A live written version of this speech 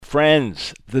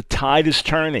Friends, the tide is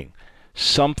turning.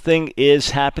 Something is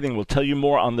happening. We'll tell you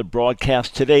more on the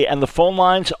broadcast today, and the phone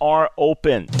lines are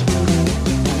open.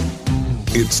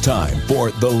 It's time for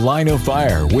The Line of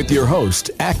Fire with your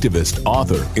host, activist,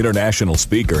 author, international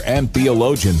speaker, and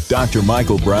theologian, Dr.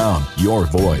 Michael Brown, your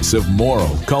voice of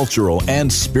moral, cultural,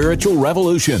 and spiritual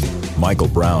revolution. Michael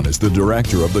Brown is the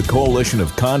director of the Coalition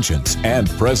of Conscience and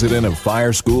president of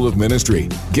Fire School of Ministry.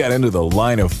 Get into The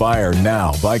Line of Fire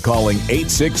now by calling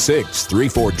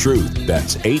 866-34-TRUTH.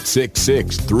 That's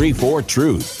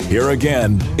 866-34-TRUTH. Here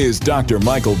again is Dr.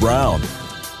 Michael Brown.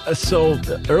 So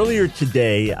earlier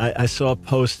today, I saw a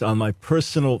post on my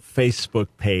personal Facebook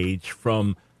page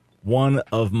from one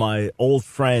of my old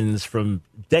friends from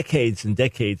decades and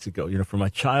decades ago, from my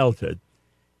childhood.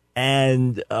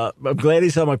 And I'm glad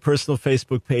he's on my personal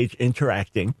Facebook page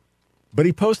interacting. But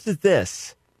he posted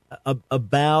this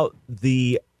about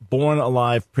the Born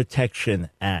Alive Protection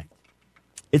Act.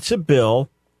 It's a bill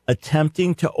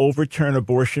attempting to overturn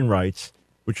abortion rights,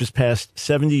 which was passed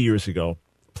 70 years ago.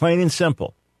 Plain and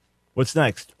simple. What's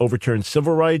next? Overturn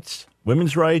civil rights,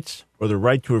 women's rights, or the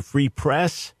right to a free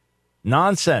press?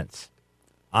 Nonsense.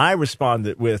 I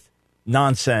responded with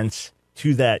nonsense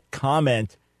to that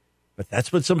comment, but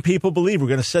that's what some people believe. We're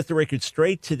going to set the record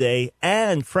straight today.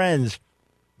 And friends,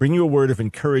 bring you a word of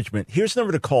encouragement. Here's the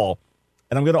number to call,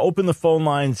 and I'm going to open the phone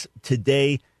lines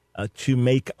today to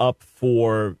make up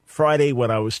for Friday when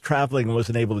I was traveling and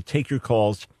wasn't able to take your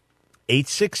calls.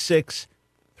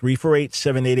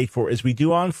 866-348-7884, as we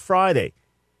do on Friday.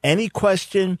 Any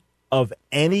question of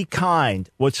any kind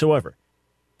whatsoever,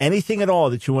 anything at all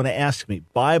that you want to ask me,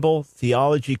 Bible,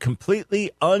 theology,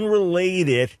 completely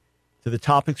unrelated to the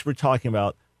topics we're talking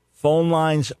about, phone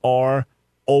lines are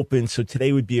open. So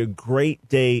today would be a great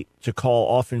day to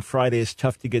call. Often Friday is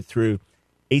tough to get through.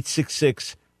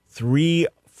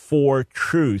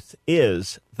 866-34-TRUTH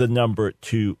is the number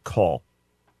to call.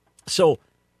 So,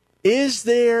 is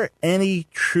there any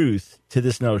truth to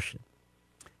this notion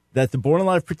that the Born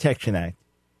Alive Protection Act,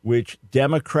 which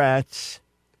Democrats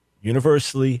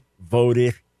universally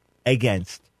voted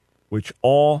against, which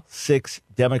all 6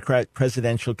 Democrat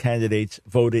presidential candidates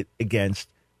voted against,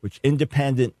 which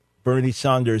independent Bernie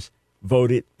Sanders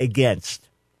voted against,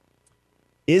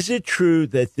 is it true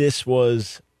that this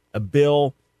was a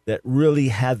bill that really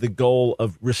had the goal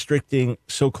of restricting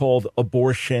so-called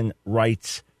abortion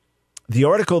rights? The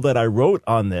article that I wrote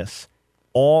on this,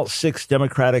 all 6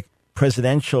 Democratic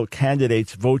presidential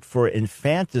candidates vote for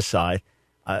infanticide,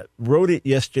 I wrote it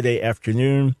yesterday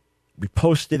afternoon. We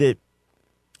posted it.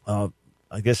 I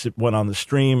guess it went on the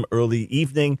stream early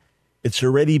evening. It's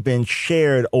already been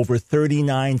shared over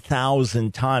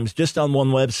 39,000 times just on one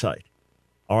website.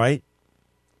 All right.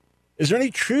 Is there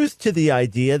any truth to the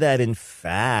idea that, in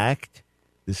fact,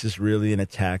 this is really an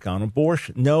attack on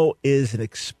abortion? No, it is an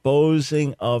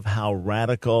exposing of how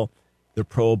radical the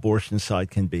pro-abortion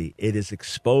side can be. It is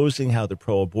exposing how the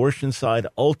pro-abortion side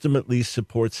ultimately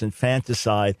supports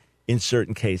infanticide in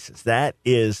certain cases. That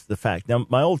is the fact. Now,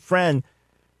 my old friend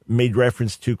made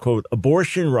reference to, quote,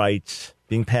 abortion rights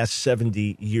being passed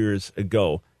 70 years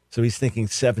ago. So he's thinking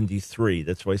 73.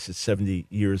 That's why he said 70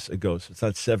 years ago. So it's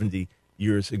not 70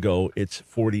 years ago. It's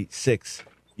 46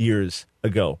 years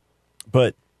ago.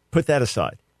 But put that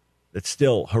aside. That's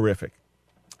still horrific.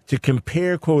 To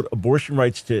compare, quote, abortion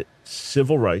rights to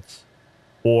civil rights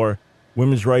or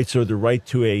women's rights or the right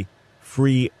to a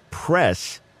free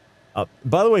press.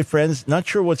 By the way, friends, not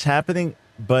sure what's happening,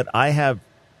 but I have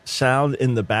sound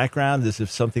in the background as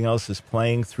if something else is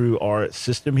playing through our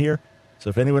system here. So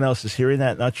if anyone else is hearing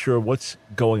that, not sure what's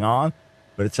going on,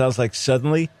 but it sounds like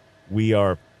suddenly we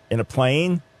are in a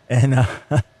plane. And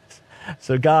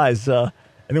so, guys,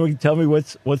 anyone can tell me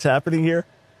what's happening here?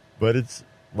 But it's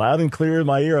loud and clear in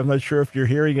my ear. I'm not sure if you're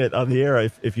hearing it on the air.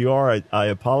 If you are, I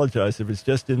apologize. If it's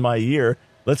just in my ear,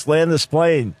 let's land this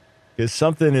plane because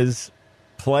something is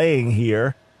playing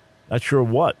here. Not sure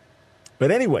what.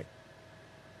 But anyway,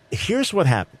 here's what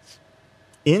happens.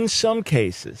 In some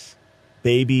cases,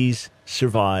 babies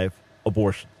survive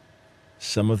abortion.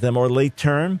 Some of them are late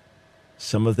term.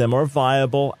 Some of them are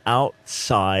viable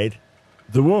outside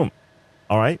the womb.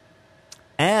 All right?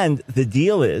 And the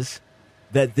deal is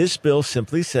that this bill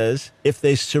simply says if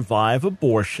they survive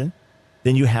abortion,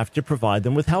 then you have to provide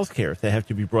them with health care. If they have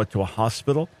to be brought to a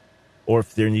hospital or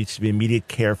if there needs to be immediate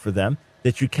care for them,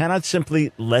 that you cannot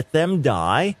simply let them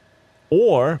die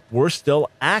or, worse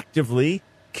still, actively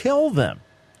kill them.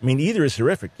 I mean, either is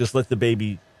horrific. Just let the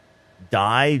baby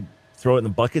die, throw it in a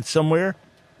bucket somewhere,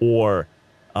 or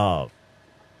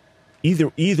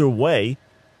either way,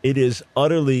 it is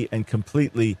utterly and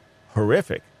completely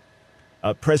horrific.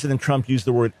 President Trump used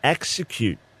the word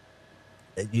execute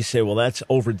You say, well, that's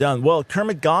overdone. Well,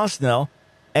 Kermit Gosnell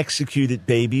executed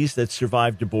babies that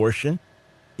survived abortion.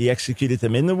 He executed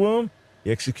them in the womb.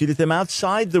 He executed them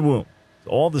outside the womb. It's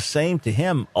all the same to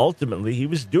him. Ultimately, he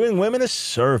was doing women a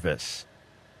service.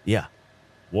 Yeah.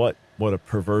 What a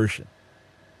perversion.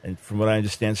 And from what I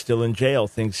understand, still in jail,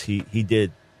 thinks he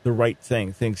did the right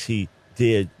thing, thinks he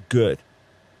did good.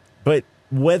 But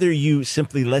whether you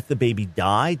simply let the baby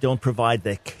die, don't provide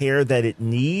the care that it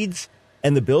needs,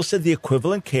 and the bill said the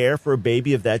equivalent care for a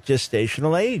baby of that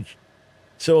gestational age.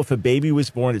 So if a baby was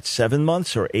born at 7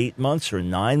 months or 8 months or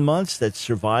 9 months that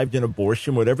survived an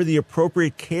abortion, whatever the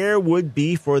appropriate care would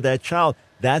be for that child,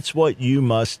 that's what you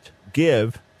must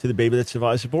give to the baby that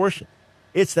survives abortion.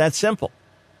 It's that simple.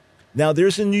 Now,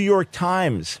 there's a New York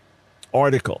Times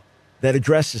article that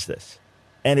addresses this,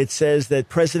 and it says that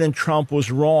President Trump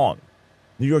was wrong.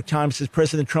 New York Times says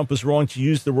President Trump was wrong to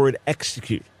use the word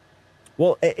execute.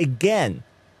 Well, again,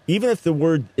 even if the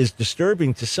word is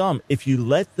disturbing to some, if you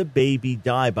let the baby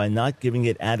die by not giving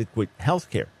it adequate health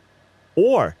care,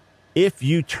 or if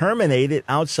you terminate it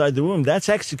outside the womb, that's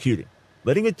executing.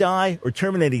 Letting it die or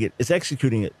terminating it is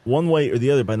executing it one way or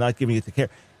the other by not giving it the care.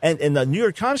 And the New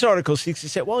York Times article seeks to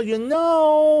say, well,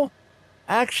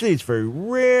 actually, it's very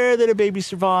rare that a baby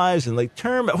survives. And like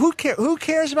who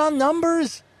cares about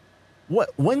numbers?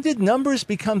 When did numbers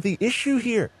become the issue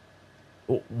here?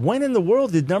 When in the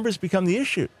world did numbers become the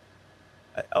issue?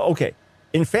 Okay,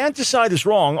 infanticide is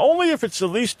wrong only if it's at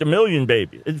least 1 million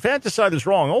babies. Infanticide is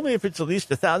wrong only if it's at least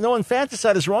 1,000. No,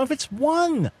 infanticide is wrong if it's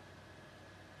 1.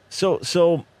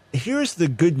 So here's the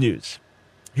good news.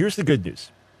 The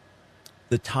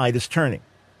tide is turning.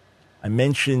 I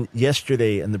mentioned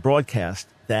yesterday in the broadcast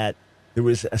that there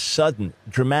was a sudden,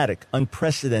 dramatic,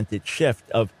 unprecedented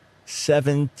shift of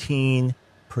 17%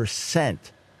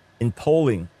 in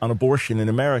polling on abortion in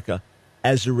America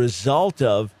as a result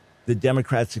of the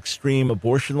Democrats' extreme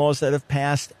abortion laws that have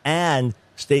passed and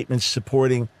statements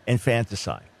supporting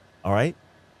infanticide. All right?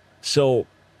 So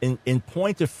in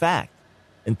point of fact,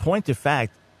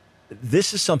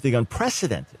 this is something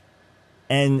unprecedented.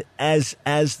 And as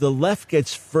the left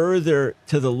gets further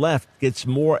to the left, gets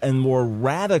more and more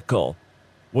radical,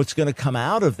 what's going to come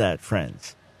out of that,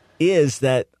 friends, is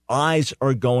that eyes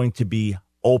are going to be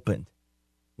opened.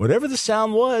 Whatever the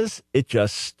sound was, it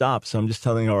just stopped. So I'm just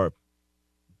telling our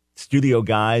studio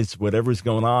guys, whatever's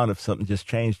going on, if something just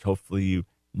changed, hopefully you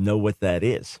know what that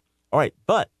is. All right,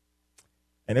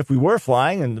 and if we were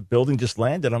flying and the building just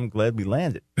landed, I'm glad we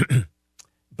landed.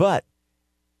 But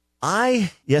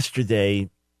yesterday,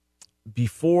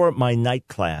 before my night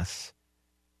class,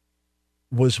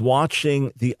 was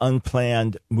watching the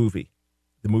Unplanned movie,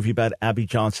 the movie about Abby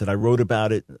Johnson. I wrote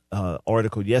about it,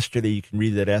 article yesterday. You can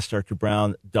read it at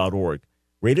AskDrBrown.org.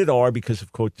 Rated R because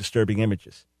of, quote, disturbing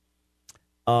images.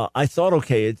 I thought,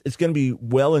 okay, it's going to be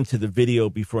well into the video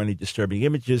before any disturbing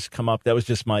images come up. That was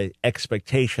just my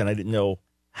expectation. I didn't know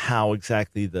how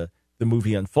exactly the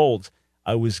movie unfolds.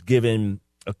 I was given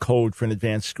a code for an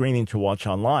advanced screening to watch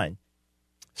online.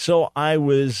 So I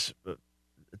was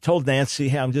told Nancy,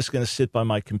 hey, I'm just going to sit by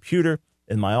my computer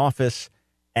in my office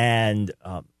and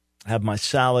have my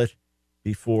salad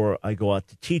before I go out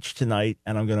to teach tonight,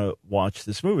 and I'm going to watch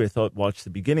this movie. I thought, watch the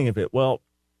beginning of it. Well,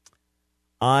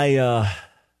 I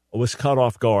was caught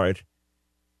off guard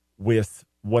with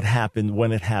what happened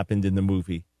when it happened in the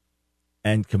movie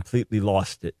and completely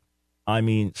lost it. I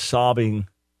mean, sobbing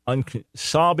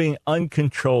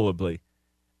uncontrollably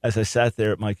as I sat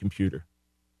there at my computer.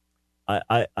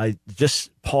 I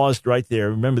just paused right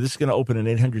there. Remember, this is going to open in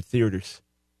 800 theaters.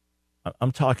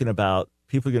 I'm talking about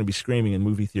people are going to be screaming in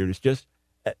movie theaters. Just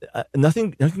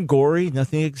nothing gory,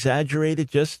 nothing exaggerated,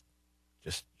 just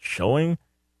showing a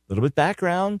little bit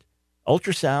background,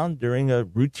 ultrasound during a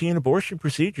routine abortion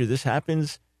procedure. This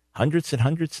happens hundreds and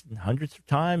hundreds and hundreds of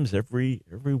times every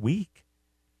week.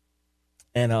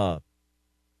 And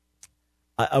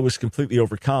I was completely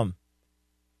overcome.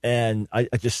 And I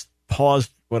just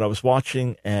paused what I was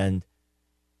watching and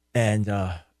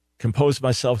composed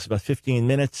myself. It's about 15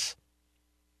 minutes.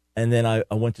 And then I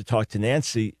went to talk to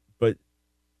Nancy, but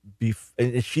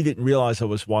and she didn't realize I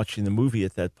was watching the movie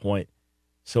at that point.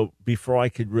 So before I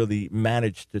could really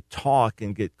manage to talk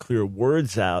and get clear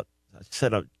words out, I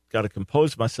said, I've got to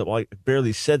compose myself. Well, I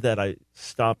barely said that. I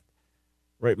stopped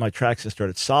right in my tracks and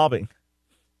started sobbing.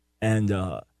 And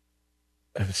I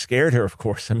scared her, of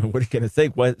course. I mean, what are you going to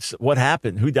think? What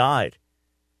happened? Who died?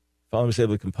 Finally was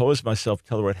able to compose myself,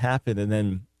 tell her what happened, and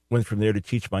then went from there to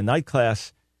teach my night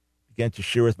class. Began to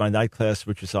share with my night class,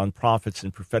 which is on prophets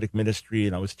and prophetic ministry.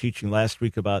 And I was teaching last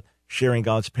week about sharing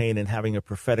God's pain and having a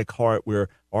prophetic heart where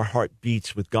our heart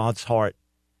beats with God's heart.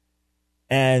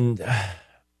 And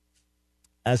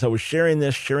as I was sharing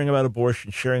this, sharing about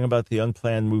abortion, sharing about the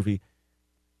Unplanned movie,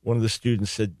 one of the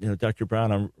students said, Dr.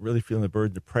 Brown, I'm really feeling the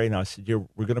burden to pray now. I said,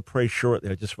 we're going to pray shortly.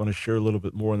 I just want to share a little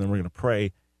bit more, and then we're going to pray.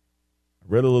 I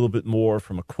read a little bit more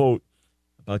from a quote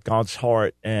about God's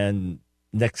heart, and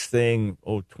next thing,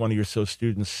 20 or so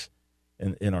students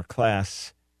in our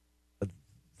class,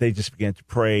 they just began to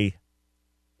pray,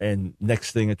 and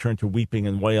next thing it turned to weeping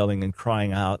and wailing and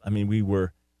crying out. I mean, we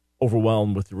were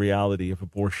overwhelmed with the reality of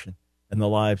abortion and the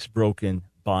lives broken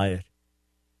by it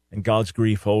and God's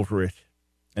grief over it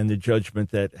and the judgment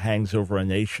that hangs over a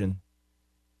nation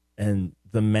and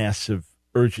the massive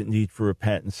urgent need for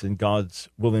repentance and God's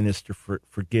willingness to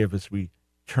forgive as we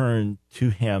turn to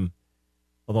him.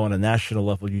 Although on a national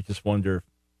level, you just wonder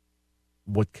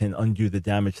what can undo the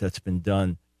damage that's been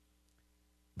done.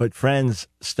 But friends,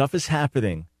 stuff is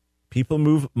happening.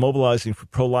 People mobilizing for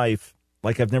pro-life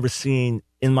like I've never seen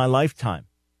in my lifetime.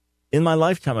 In my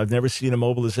lifetime, I've never seen a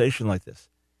mobilization like this.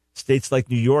 States like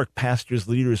New York, pastors,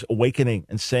 leaders awakening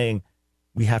and saying,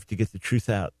 we have to get the truth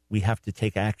out. We have to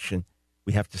take action.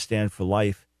 We have to stand for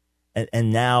life.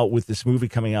 And now with this movie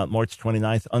coming out March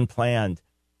 29th, Unplanned,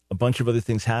 a bunch of other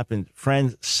things happened.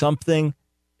 Friends, something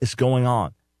is going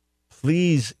on.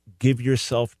 Please give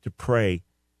yourself to pray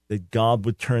that God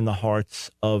would turn the hearts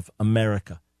of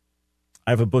America.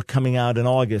 I have a book coming out in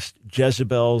August,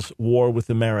 Jezebel's War with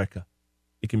America.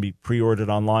 It can be pre-ordered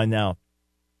online now.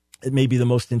 It may be the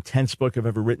most intense book I've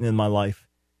ever written in my life,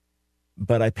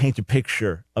 but I paint a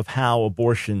picture of how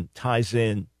abortion ties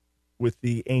in with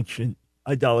the ancient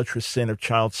idolatrous sin of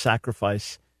child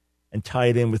sacrifice and tie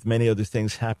it in with many other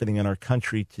things happening in our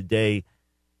country today.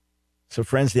 So,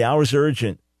 friends, the hour is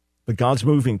urgent, but God's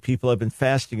moving. People have been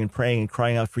fasting and praying and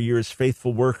crying out for years.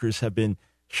 Faithful workers have been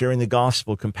sharing the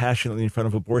gospel compassionately in front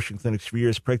of abortion clinics for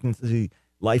years, pregnancy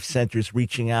life centers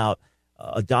reaching out,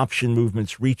 adoption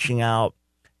movements reaching out,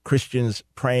 Christians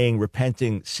praying,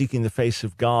 repenting, seeking the face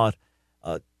of God.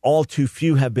 All too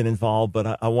few have been involved,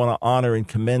 but I want to honor and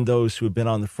commend those who have been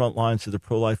on the front lines of the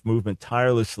pro-life movement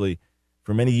tirelessly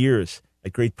for many years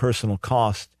at great personal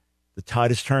cost. The tide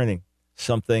is turning.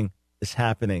 Something is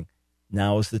happening.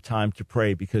 Now is the time to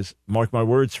pray because, mark my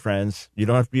words, friends, you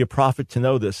don't have to be a prophet to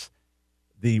know this.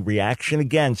 The reaction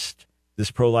against this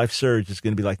pro-life surge is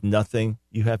going to be like nothing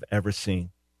you have ever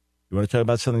seen. You want to talk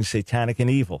about something satanic and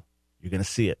evil? You're going to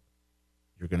see it.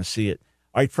 You're going to see it.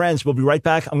 All right, friends, we'll be right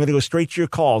back. I'm going to go straight to your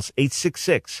calls,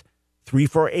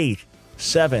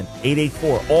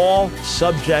 866-348-7884. All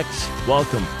subjects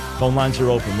welcome. Phone lines are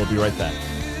open. We'll be right back.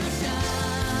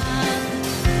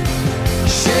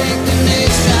 Shake the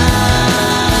nation,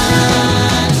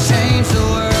 change the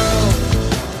world.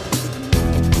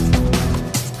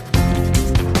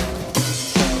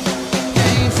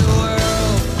 Change the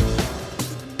world.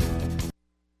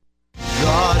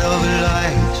 God of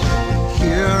light,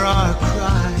 hear our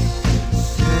cry,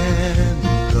 send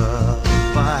the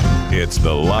fire. It's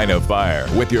The Line of Fire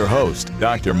with your host,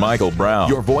 Dr. Michael Brown,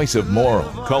 your voice of moral,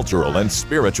 cultural, and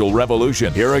spiritual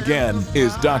revolution. Here again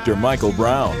is Dr. Michael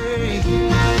Brown.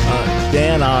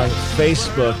 Dan on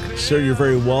Facebook, sir, you're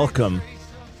very welcome.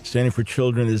 Standing for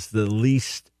children is the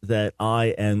least that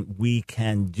I and we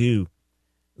can do.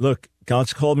 Look,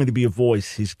 God's called me to be a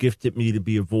voice. He's gifted me to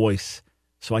be a voice.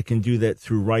 So I can do that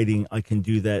through writing. I can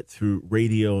do that through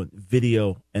radio,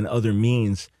 video, and other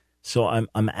means. So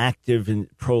I'm active in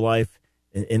pro-life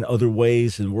in other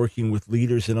ways and working with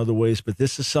leaders in other ways. But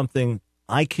this is something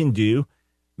I can do.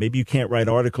 Maybe you can't write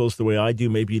articles the way I do.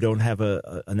 Maybe you don't have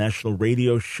a national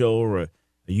radio show or a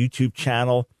YouTube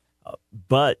channel.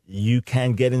 But you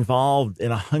can get involved in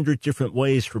 100 different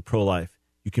ways for pro-life.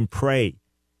 You can pray.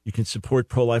 You can support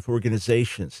pro-life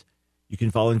organizations. You can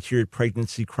volunteer at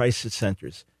pregnancy crisis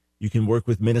centers. You can work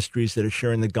with ministries that are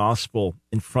sharing the gospel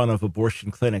in front of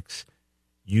abortion clinics.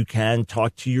 You can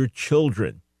talk to your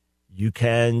children. You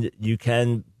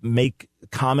can make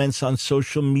comments on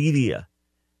social media.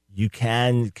 You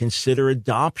can consider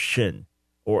adoption.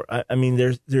 Or, I mean,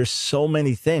 there's so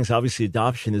many things. Obviously,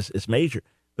 adoption is major,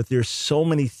 but there's so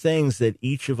many things that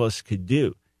each of us could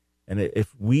do. And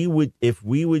if we would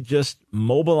just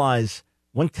mobilize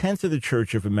 1/10 of the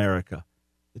Church of America,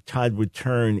 the tide would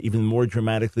turn even more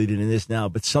dramatically than it is now.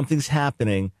 But something's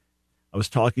happening. I was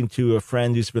talking to a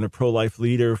friend who's been a pro-life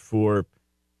leader for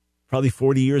probably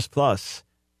 40 years plus,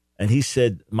 and he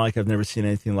said, Mike, I've never seen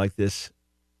anything like this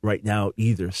right now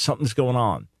either. Something's going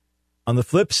on. On the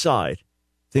flip side,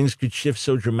 things could shift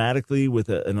so dramatically with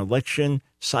an election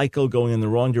cycle going in the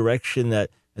wrong direction that,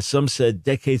 as some said,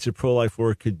 decades of pro-life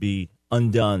work could be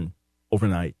undone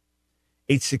overnight.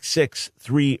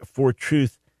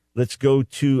 866-34-TRUTH. Let's go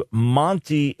to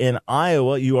Monty in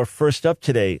Iowa. You are first up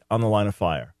today on the Line of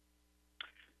Fire.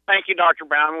 Thank you, Dr.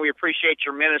 Brown. We appreciate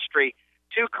your ministry.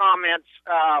 Two comments.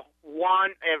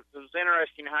 One, it was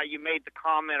interesting how you made the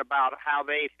comment about how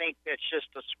they think it's just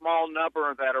a small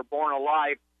number that are born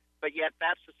alive, but yet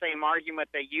that's the same argument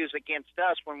they use against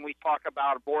us when we talk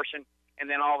about abortion, and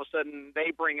then all of a sudden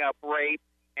they bring up rape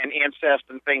and incest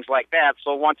and things like that.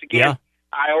 So once again,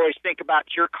 I always think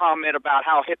about your comment about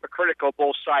how hypocritical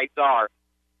both sides are.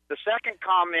 The second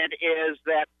comment is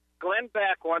that Glenn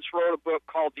Beck once wrote a book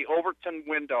called The Overton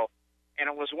Window, and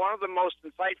it was one of the most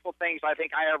insightful things I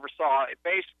think I ever saw. It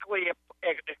basically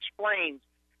explains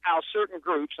how certain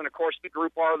groups, and of course the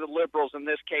group are the liberals in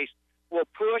this case, will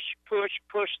push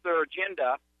their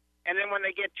agenda, and then when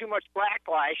they get too much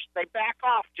backlash, they back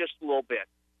off just a little bit,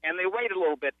 and they wait a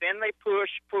little bit. Then they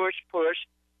push,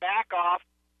 back off,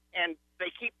 and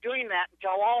they keep doing that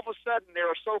until all of a sudden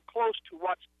they're so close to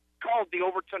what's called the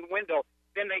Overton window,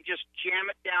 then they just jam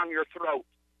it down your throat.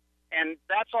 And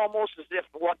that's almost as if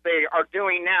what they are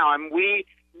doing now. And we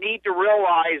need to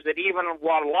realize that even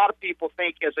what a lot of people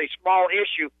think is a small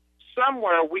issue,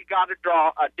 somewhere we got to draw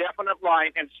a definite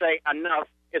line and say enough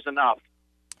is enough.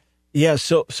 Yeah,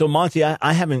 so Monty,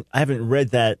 I haven't read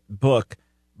that book,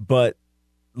 but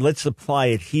let's apply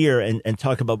it here and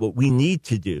talk about what we need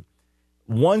to do.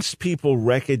 Once people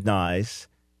recognize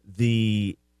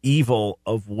the evil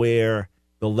of where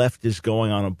the left is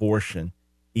going on abortion,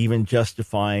 even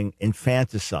justifying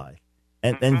infanticide,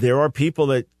 and there are people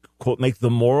that, quote, make the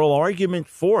moral argument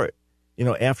for it. You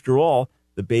know, after all,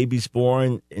 the baby's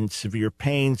born in severe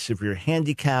pain, severe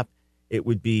handicap. It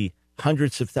would be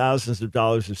hundreds of thousands of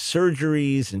dollars of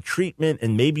surgeries and treatment,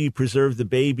 and maybe you preserve the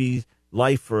baby's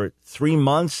life for 3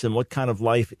 months, and what kind of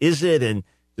life is it? And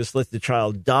just let the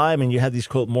child die. I mean, you have these,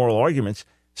 quote, moral arguments.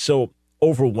 So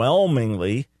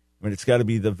overwhelmingly, I mean, it's got to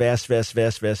be the vast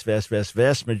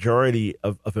majority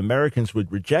of Americans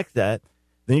would reject that.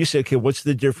 Then you say, okay, what's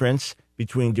the difference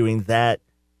between doing that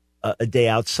a day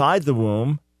outside the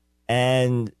womb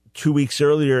and 2 weeks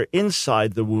earlier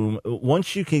inside the womb?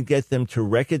 Once you can get them to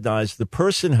recognize the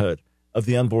personhood of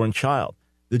the unborn child,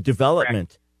 the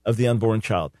development of the unborn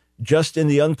child. Just in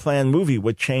the Unplanned movie,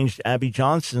 what changed Abby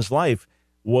Johnson's life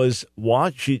was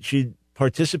what she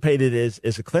participated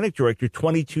as a clinic director,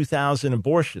 22,000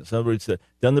 abortions. In other words,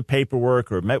 done the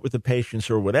paperwork or met with the patients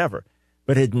or whatever,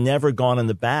 but had never gone in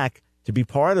the back to be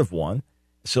part of one.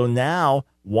 So now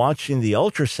watching the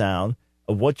ultrasound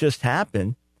of what just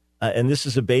happened, and this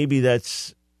is a baby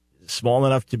that's small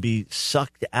enough to be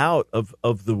sucked out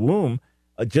of the womb,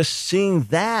 just seeing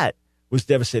that was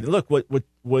devastating. Look, what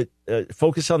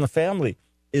Focus on the Family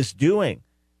is doing.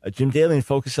 Jim Daly and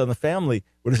Focus on the Family,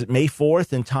 what is it, May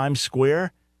 4th in Times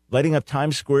Square, lighting up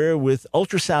Times Square with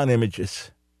ultrasound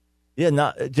images. Yeah,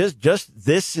 not just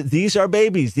this. These are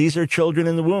babies. These are children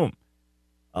in the womb.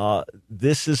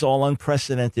 This is all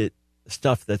unprecedented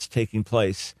stuff that's taking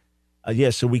place.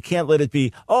 So we can't let it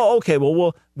be, oh, okay,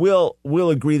 well, we'll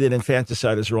agree that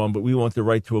infanticide is wrong, but we want the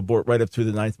right to abort right up through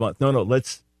the 9th month. No,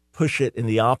 let's push it in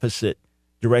the opposite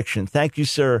direction. Thank you,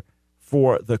 sir,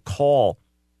 for the call.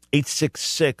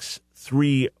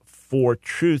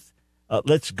 866-34-TRUTH.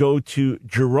 Let's go to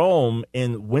Jerome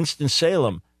in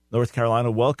Winston-Salem, North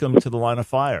Carolina. Welcome to the Line of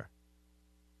Fire.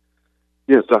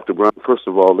 Yes, Dr. Brown. First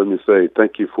of all, let me say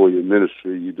thank you for your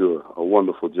ministry. You do a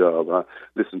wonderful job. I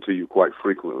listen to you quite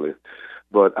frequently.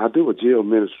 But I do a jail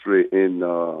ministry in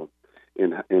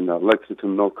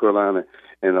Lexington, North Carolina,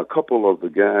 and a couple of the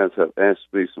guys have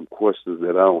asked me some questions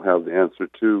that I don't have the answer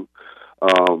to.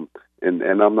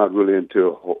 And I'm not really into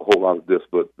a whole lot of this,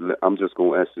 but I'm just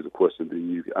going to ask you the question.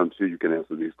 I'm sure you can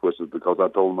answer these questions because I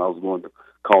told them I was going to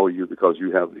call you because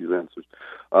you have these answers.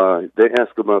 They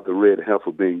ask about the red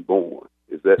heifer being born.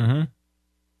 Is that? Mm-hmm.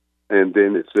 And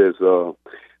then it says,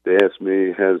 they ask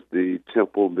me, has the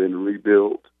temple been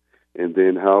rebuilt? And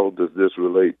then how does this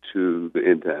relate to the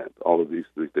end time? All of these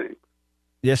three things.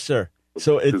 Yes, sir.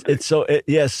 So it's so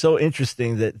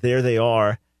interesting that there they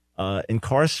are.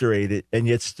 Incarcerated and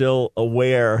yet still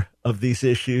aware of these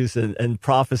issues and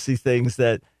prophecy things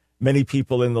that many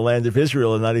people in the land of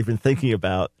Israel are not even thinking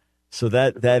about. So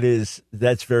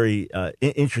that's very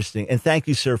interesting. And thank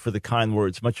you, sir, for the kind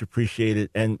words. Much appreciated.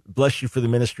 And bless you for the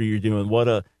ministry you're doing. What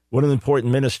an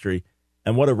important ministry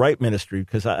and what a right ministry,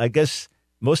 because I guess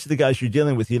most of the guys you're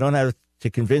dealing with, you don't have to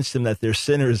convince them that they're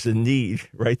sinners in need,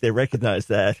 right? They recognize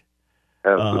that.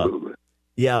 Absolutely.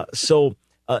 So,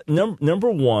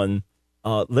 number one,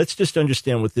 let's just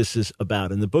understand what this is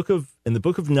about. In the book of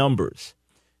Numbers,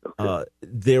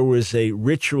 there was a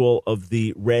ritual of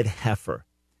the red heifer,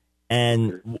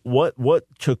 and what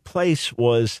took place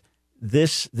was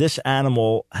this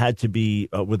animal had to be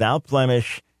without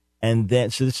blemish, and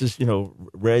then so this is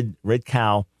red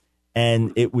cow,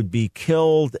 and it would be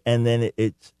killed, and then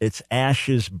its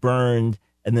ashes burned,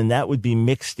 and then that would be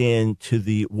mixed in to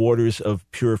the waters of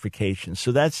purification.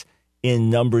 So that's in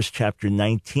Numbers chapter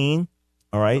 19.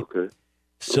 All right. Okay.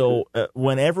 So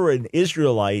whenever an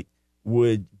Israelite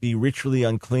would be ritually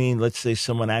unclean, let's say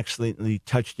someone accidentally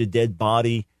touched a dead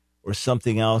body or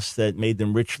something else that made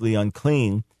them ritually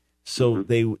unclean, so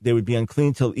they would be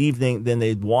unclean till evening, then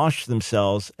they'd wash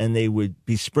themselves and they would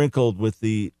be sprinkled with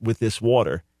this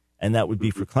water, and that would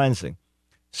be for cleansing.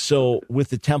 So with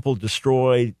the temple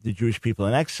destroyed, the Jewish people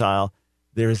in exile,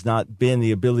 there has not been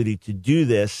the ability to do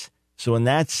this. So in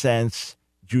that sense,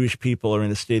 Jewish people are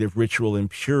in a state of ritual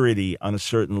impurity on a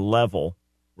certain level,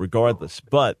 regardless.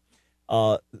 But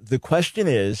the question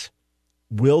is,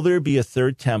 will there be a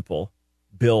third temple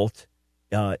built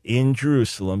in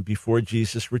Jerusalem before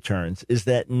Jesus returns? Is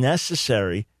that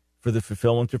necessary for the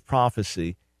fulfillment of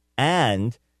prophecy?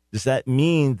 And does that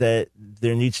mean that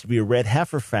there needs to be a red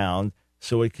heifer found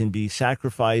so it can be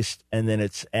sacrificed and then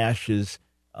its ashes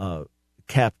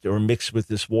kept or mixed with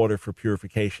this water for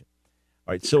purification?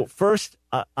 All right. So first,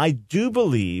 I do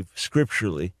believe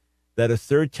scripturally that a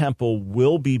third temple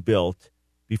will be built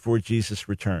before Jesus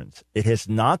returns. It has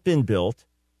not been built.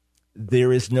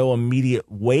 There is no immediate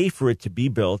way for it to be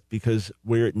built, because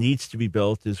where it needs to be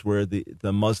built is where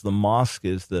the Muslim mosque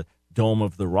is, the Dome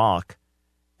of the Rock,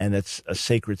 and that's a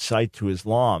sacred site to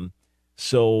Islam.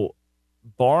 So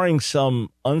barring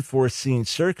some unforeseen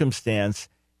circumstance,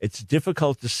 it's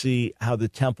difficult to see how the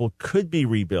temple could be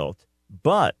rebuilt.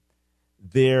 But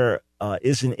there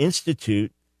is an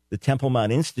institute, the Temple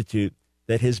Mount Institute,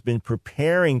 that has been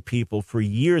preparing people for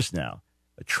years now,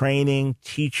 training,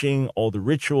 teaching all the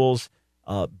rituals,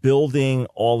 building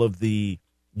all of the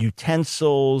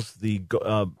utensils, the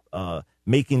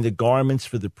making the garments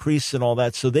for the priests and all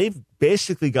that. So they've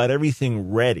basically got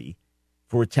everything ready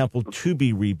for a temple to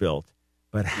be rebuilt.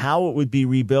 But how it would be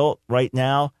rebuilt right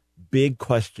now, big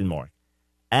question mark.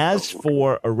 As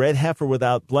for a red heifer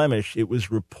without blemish, it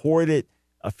was reported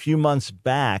a few months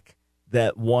back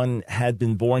that one had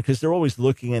been born, because they're always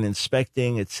looking and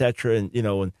inspecting, et cetera, and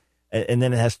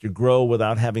then it has to grow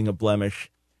without having a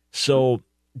blemish. So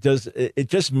it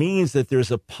just means that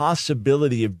there's a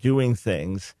possibility of doing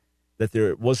things that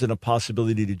there wasn't a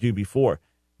possibility to do before.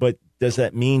 But does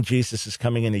that mean Jesus is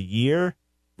coming in a year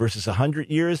versus 100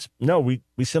 years? No, we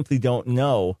simply don't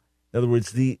know. In other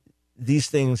words, these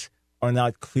things are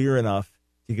not clear enough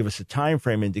to give us a time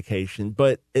frame indication,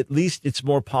 but at least it's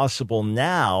more possible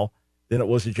now than it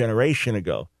was a generation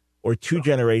ago or two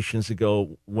generations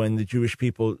ago, when the Jewish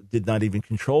people did not even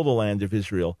control the land of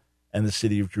Israel and the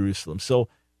city of Jerusalem. So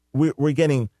we're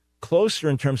getting closer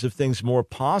in terms of things more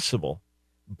possible,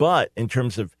 but in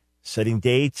terms of setting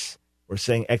dates or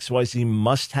saying XYZ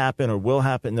must happen or will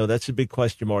happen, no, that's a big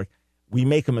question mark. We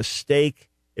make a mistake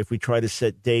if we try to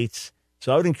set dates.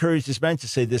 So I would encourage this man to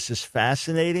say this is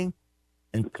fascinating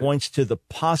and points to the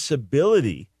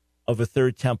possibility of a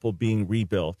third temple being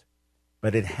rebuilt,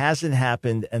 but it hasn't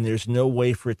happened, and there's no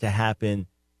way for it to happen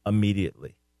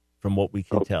immediately, from what we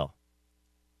can tell.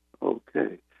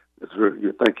 Okay. That's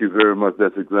thank you very much.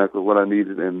 That's exactly what I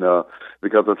needed, and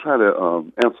because I try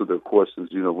to answer their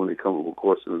questions, when they come up with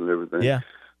questions and everything, Yeah.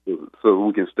 so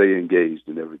we can stay engaged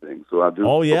and everything. So I do.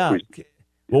 Oh, yeah.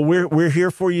 Well, we're here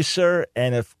for you, sir,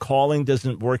 and if calling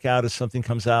doesn't work out, if something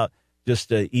comes out,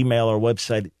 just email our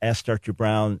website,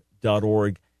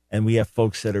 askdrbrown.org. And we have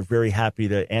folks that are very happy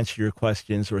to answer your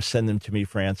questions or send them to me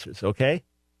for answers, okay?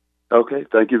 Okay,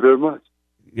 thank you very much.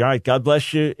 All right, God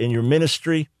bless you in your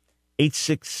ministry,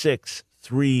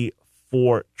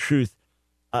 866-34-TRUTH.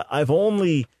 I've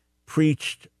only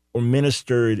preached or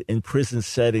ministered in prison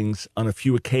settings on a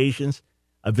few occasions.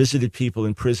 I visited people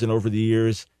in prison over the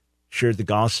years, shared the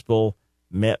gospel,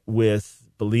 met with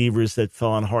believers that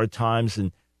fell on hard times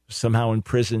and somehow in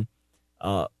prison.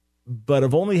 But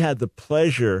I've only had the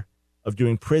pleasure of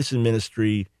doing prison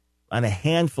ministry on a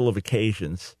handful of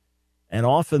occasions, and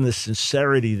often the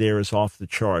sincerity there is off the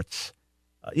charts.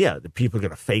 The people are going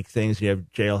to fake things. You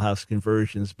have jailhouse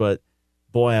conversions, but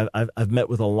boy, I've met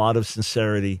with a lot of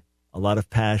sincerity, a lot of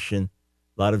passion,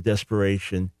 a lot of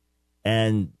desperation,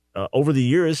 and over the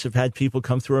years have had people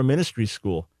come through our ministry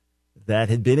school that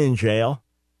had been in jail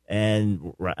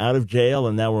and we're out of jail,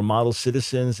 and now we're model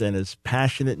citizens and as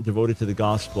passionate and devoted to the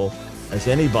gospel as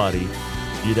anybody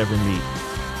you'd ever meet.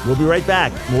 We'll be right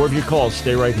back. More of your calls.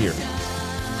 Stay right here.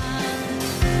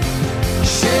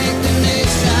 Shake the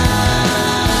nation,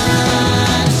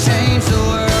 change the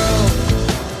world.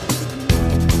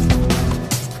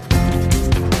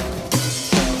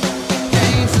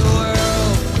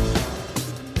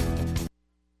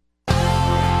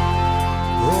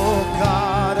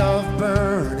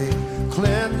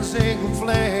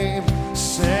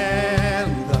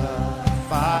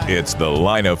 It's The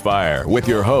Line of Fire with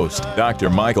your host, Dr.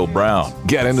 Michael Brown.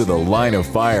 Get into the Line of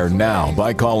Fire now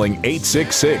by calling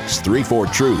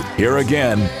 866-34-TRUTH. Here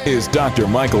again is Dr.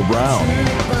 Michael Brown.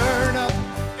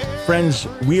 Friends,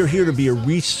 we are here to be a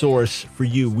resource for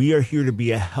you. We are here to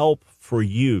be a help for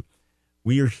you.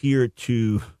 We are here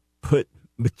to put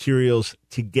materials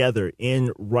together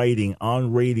in writing,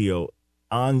 on radio,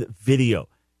 on video,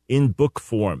 in book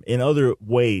form, in other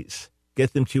ways.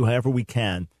 Get them to you however we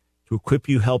can to equip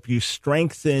you, help you,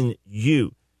 strengthen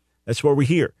you. That's why we're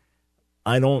here.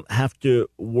 I don't have to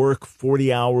work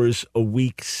 40 hours a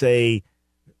week, say,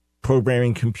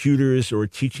 programming computers or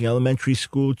teaching elementary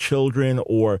school children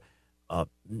or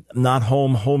not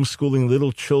homeschooling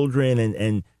little children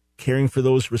and caring for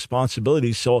those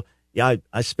responsibilities. So, yeah,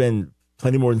 I spend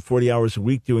plenty more than 40 hours a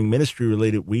week doing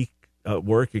ministry-related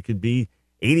work. It could be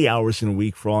 80 hours in a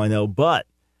week for all I know. But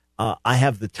I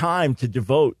have the time to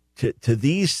devote to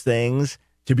these things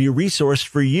to be a resource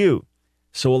for you.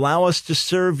 So allow us to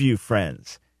serve you,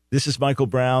 friends. This is Michael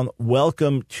Brown.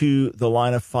 Welcome to the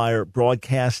Line of Fire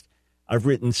broadcast. I've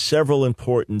written several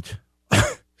important,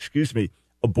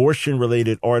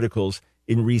 abortion-related articles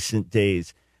in recent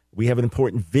days. We have an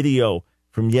important video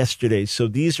from yesterday. So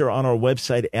these are on our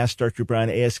website, Ask Dr. Brown,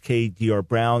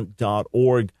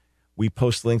 askdrbrown.org. We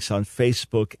post links on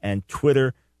Facebook and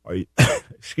Twitter. Our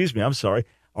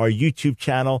YouTube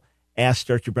channel, Ask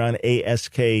Dr. Brown,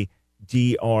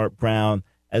 ASKDR Brown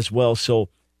as well. So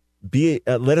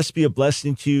let us be a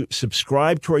blessing to you.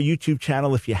 Subscribe to our YouTube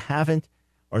channel if you haven't.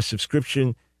 Our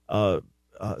subscription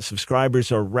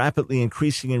subscribers are rapidly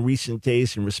increasing in recent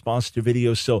days in response to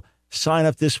videos. So sign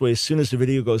up this way. As soon as the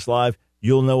video goes live,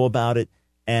 you'll know about it.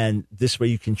 And this way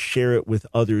you can share it with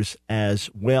others as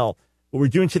well. What we're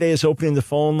doing today is opening the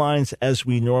phone lines as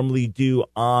we normally do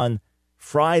on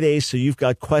Friday. So you've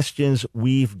got questions.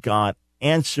 We've got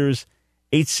answers.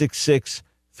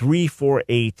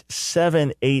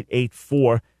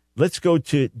 866-348-7884. Let's go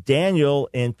to Daniel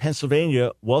in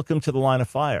Pennsylvania. Welcome to the Line of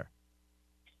Fire.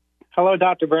 Hello,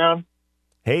 Dr. Brown.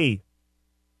 Hey.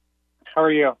 How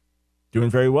are you? Doing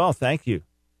very well. Thank you.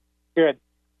 Good.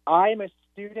 I'm a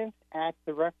student at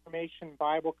the Reformation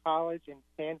Bible College in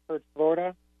Sanford,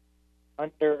 Florida,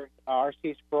 under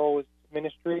R.C. Sproul's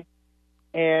ministry.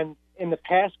 And in the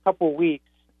past couple weeks,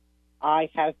 I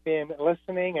have been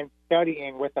listening and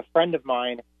studying with a friend of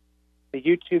mine the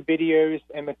YouTube videos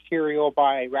and material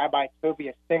by Rabbi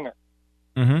Tovia Singer.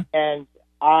 Mm-hmm. And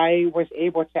I was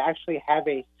able to actually have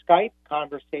a Skype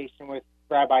conversation with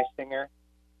Rabbi Singer,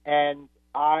 and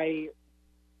I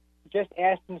just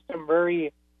asked him some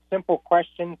very simple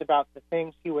questions about the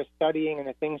things he was studying and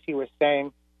the things he was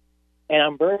saying. And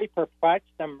I'm very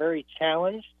perplexed. I'm very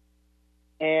challenged.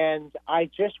 And I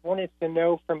just wanted to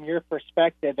know from your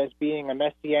perspective as being a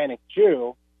Messianic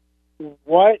Jew,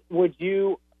 what would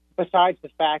you, besides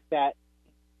the fact that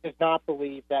he does not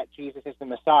believe that Jesus is the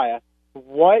Messiah,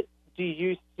 what do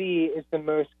you see is the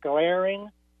most glaring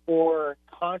or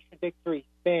contradictory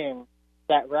thing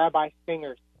that Rabbi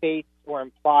Singer states or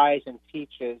implies and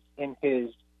teaches in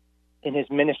his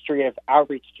ministry of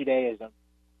outreach Judaism?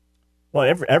 Well,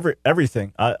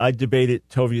 everything. I debated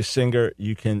Tovia Singer.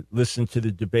 You can listen to the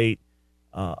debate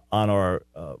on our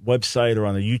website or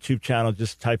on the YouTube channel.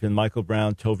 Just type in Michael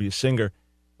Brown, Tovia Singer.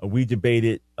 We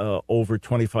debated over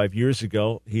 25 years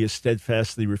ago. He has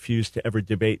steadfastly refused to ever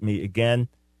debate me again.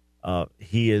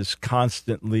 He is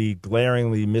constantly,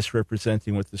 glaringly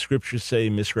misrepresenting what the Scriptures say,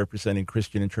 misrepresenting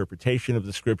Christian interpretation of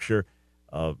the Scripture,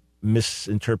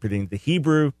 misinterpreting the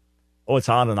Hebrew. Oh, it's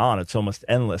on and on. It's almost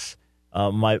endless.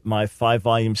 My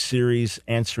 5-volume series,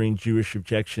 Answering Jewish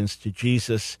Objections to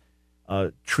Jesus,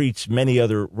 treats many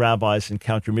other rabbis and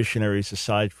counter-missionaries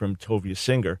aside from Tovia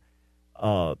Singer.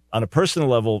 On a personal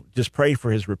level, just pray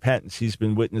for his repentance. He's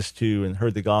been witness to and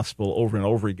heard the gospel over and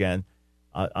over again.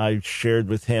 I shared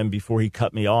with him before he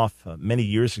cut me off many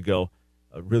years ago,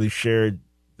 really shared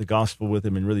the gospel with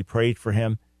him and really prayed for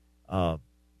him.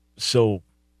 So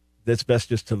that's best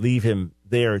just to leave him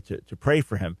there to pray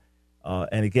for him.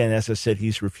 And again, as I said,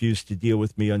 he's refused to deal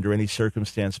with me under any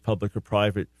circumstance, public or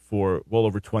private, for well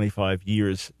over 25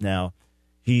 years now.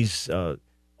 He's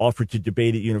offered to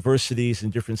debate at universities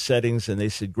in different settings, and they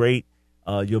said, great,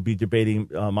 you'll be debating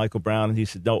Michael Brown. And he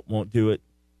said, no, won't do it,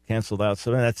 canceled out.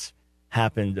 So that's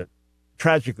happened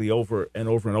tragically over and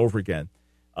over and over again.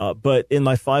 But in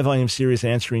my 5-volume series,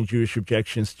 Answering Jewish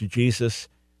Objections to Jesus,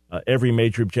 every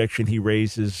major objection he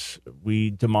raises, we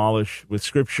demolish with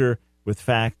Scripture, with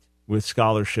fact, with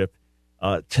scholarship.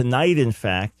 Tonight, in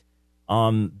fact,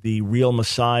 on the Real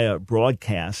Messiah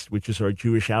broadcast, which is our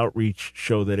Jewish outreach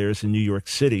show that airs in New York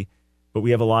City, but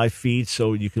we have a live feed,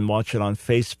 so you can watch it on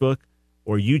Facebook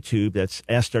or YouTube. That's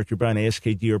Ask Dr. Brown,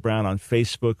 AskDR Brown on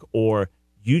Facebook or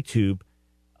YouTube.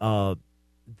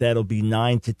 That'll be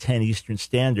 9 to 10 Eastern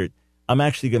Standard. I'm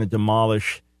actually going to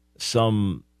demolish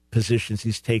some positions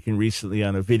he's taken recently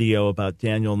on a video about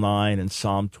Daniel 9 and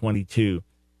Psalm 22.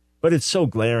 But it's so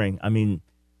glaring. I mean,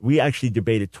 we actually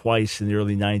debated twice in the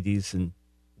early 90s, and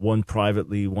one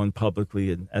privately, one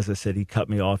publicly. And as I said, he cut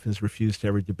me off and has refused to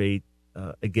ever debate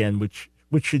again, which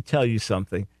should tell you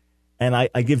something. And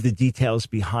I give the details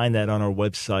behind that on our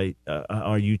website,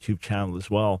 our YouTube channel as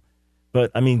well.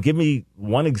 But, I mean, give me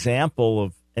one example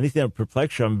of anything that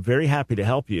perplexes you. I'm very happy to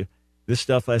help you. This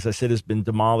stuff, as I said, has been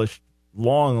demolished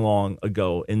long, long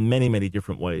ago in many, many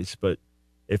different ways. But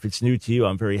if it's new to you,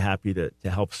 I'm very happy to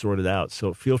help sort it out.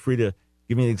 So feel free to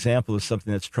give me an example of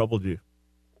something that's troubled you.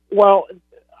 Well,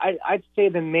 I'd say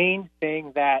the main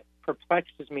thing that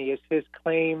perplexes me is his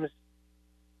claims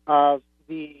of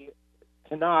the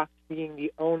Tanakh being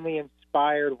the only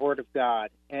inspired Word of God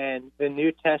and the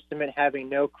New Testament having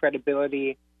no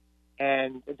credibility,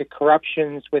 and the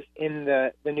corruptions within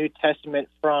the New Testament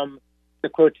from the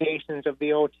quotations of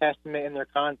the Old Testament in their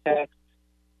context.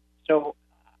 So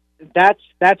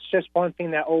that's just one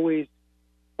thing that always,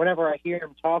 whenever I hear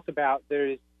him talk about,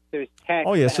 there's text.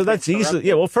 Oh yeah, so that's easy.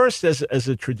 Yeah, well, first, as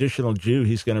a traditional Jew,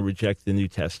 he's going to reject the New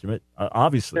Testament,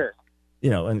 obviously. Sure. You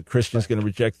know, and a Christian's going to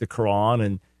reject the Quran,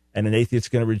 and an atheist's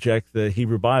going to reject the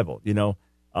Hebrew Bible. You know,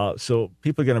 so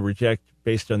people are going to reject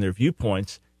based on their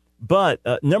viewpoints. But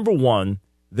number one,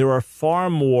 there are far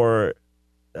more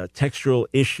textual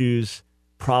issues,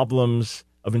 problems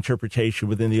of interpretation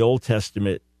within the Old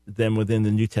Testament than within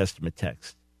the New Testament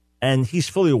text. And he's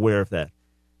fully aware of that.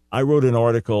 I wrote an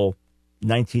article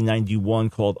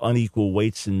 1991 called Unequal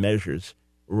Weights and Measures,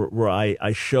 where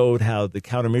I showed how the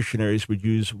counter-missionaries would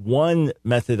use one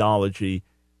methodology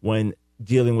when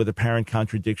dealing with apparent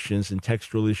contradictions and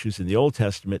textual issues in the Old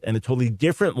Testament, and a totally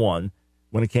different one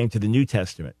when it came to the New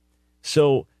Testament.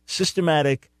 So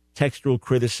systematic textual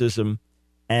criticism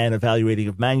and evaluating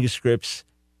of manuscripts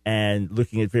and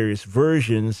looking at various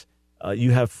versions,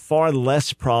 you have far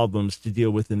less problems to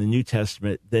deal with in the New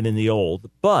Testament than in the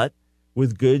Old. But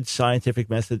with good scientific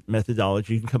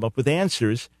methodology, you can come up with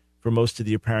answers for most of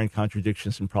the apparent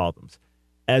contradictions and problems.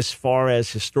 As far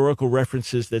as historical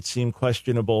references that seem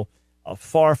questionable,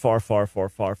 far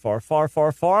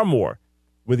more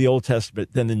with the Old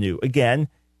Testament than the New. Again,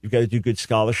 you've got to do good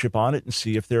scholarship on it and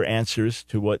see if there are answers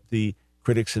to what the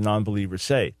critics and non-believers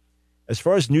say. As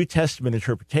far as New Testament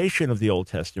interpretation of the Old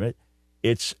Testament,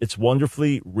 it's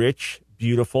wonderfully rich,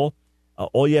 beautiful.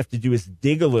 All you have to do is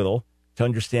dig a little to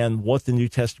understand what the New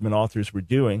Testament authors were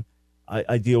doing.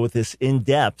 I deal with this in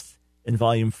depth in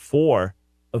Volume 4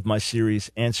 of my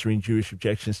series, Answering Jewish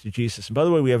Objections to Jesus. And by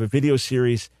the way, we have a video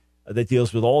series that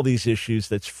deals with all these issues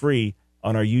that's free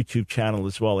on our YouTube channel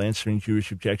as well, Answering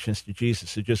Jewish Objections to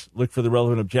Jesus. So just look for the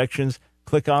relevant objections,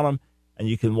 click on them, and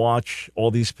you can watch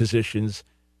all these positions,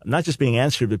 not just being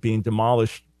answered, but being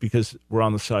demolished because we're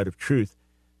on the side of truth.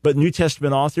 But New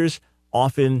Testament authors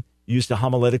often used a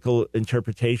homiletical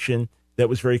interpretation that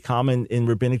was very common in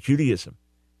Rabbinic Judaism,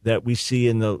 that we see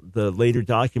in the later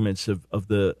documents of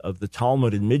the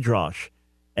Talmud and Midrash.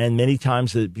 And many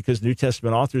times, because New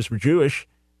Testament authors were Jewish,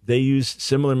 they used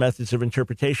similar methods of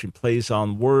interpretation, plays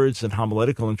on words and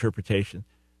homiletical interpretation.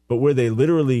 But where they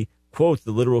literally quote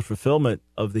the literal fulfillment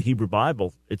of the Hebrew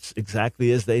Bible, it's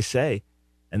exactly as they say.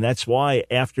 And that's why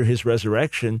after his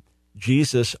resurrection,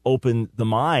 Jesus opened the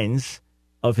minds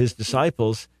of his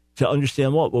disciples to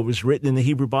understand what was written in the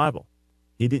Hebrew Bible.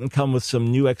 He didn't come with some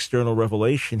new external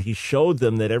revelation. He showed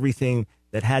them that everything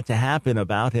that had to happen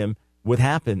about him would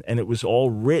happen, and it was all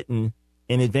written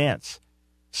in advance.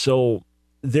 So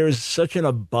there's such an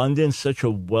abundance, such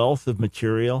a wealth of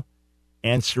material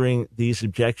answering these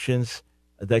objections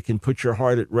that can put your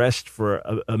heart at rest for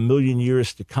a million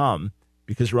years to come,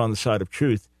 because we're on the side of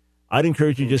truth. I'd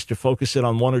encourage you just to focus in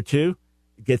on one or two,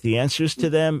 get the answers to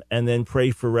them, and then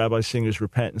pray for Rabbi Singer's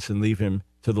repentance and leave him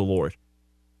to the Lord.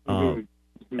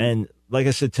 And like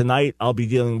I said, tonight I'll be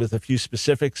dealing with a few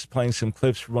specifics, playing some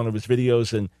clips from one of his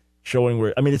videos and showing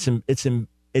where, I mean,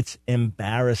 it's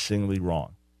embarrassingly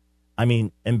wrong. I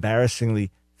mean,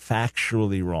 embarrassingly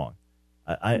factually wrong.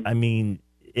 I mean,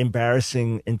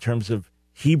 embarrassing in terms of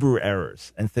Hebrew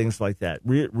errors and things like that.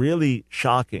 Really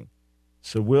shocking.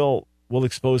 So we'll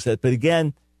expose that. But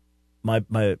again, my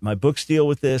books deal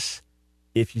with this.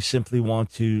 If you simply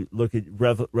want to look at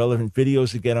relevant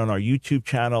videos, again, on our YouTube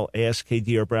channel,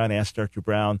 AskDR Brown, Ask Dr.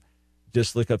 Brown,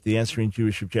 just look up the Answering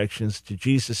Jewish Objections to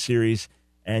Jesus series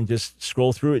and just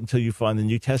scroll through it until you find the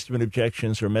New Testament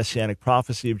objections or Messianic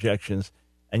prophecy objections,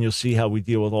 and you'll see how we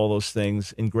deal with all those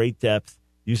things in great depth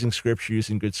using Scripture,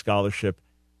 using good scholarship.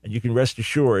 And you can rest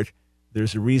assured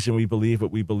there's a reason we believe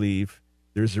what we believe.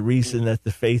 There's a reason that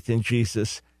the faith in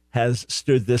Jesus has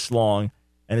stood this long.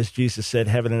 And as Jesus said,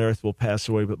 heaven and earth will pass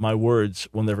away, but my words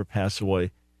will never pass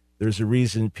away. There's a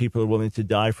reason people are willing to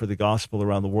die for the gospel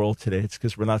around the world today. It's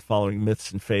because we're not following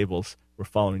myths and fables. We're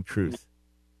following truth.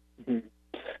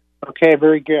 Okay,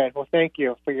 very good. Well, thank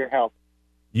you for your help.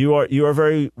 You are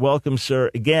very welcome, sir.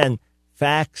 Again,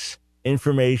 facts,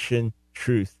 information,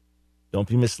 truth. Don't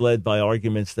be misled by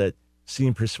arguments that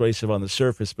seem persuasive on the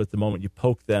surface, but the moment you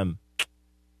poke them,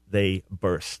 they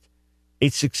burst.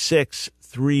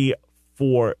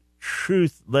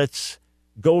 866-34-TRUTH. Let's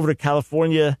go over to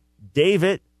California.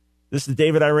 David, this is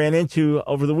David I ran into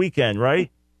over the weekend, right?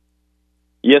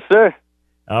 Yes, sir.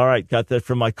 All right, got that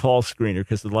from my call screener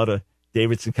because there's a lot of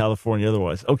Davids in California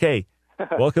otherwise. Okay,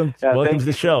 welcome to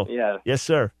the show. Yeah. Yes,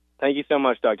 sir. Thank you so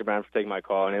much, Dr. Brown, for taking my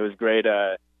call, and it was great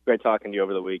talking to you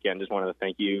over the weekend. Just wanted to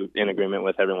thank you in agreement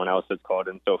with everyone else that's called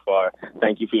in so far.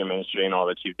 Thank you for your ministry and all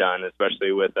that you've done,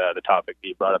 especially with the topic that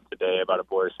you brought up today about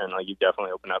abortion. Like, you've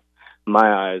definitely opened up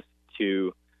my eyes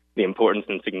to the importance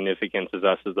and significance as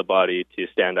us as the body to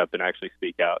stand up and actually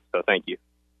speak out. So thank you.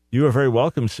 You are very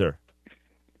welcome, sir.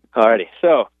 Alrighty,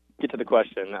 so get to the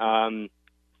question.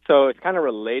 So it's kind of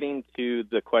relating to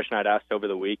the question I'd asked over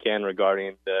the weekend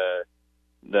regarding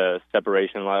the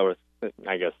separation law, or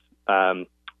I guess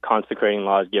consecrating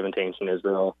laws given to ancient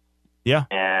Israel. Yeah.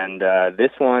 And this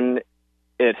one,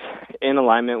 it's in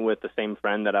alignment with the same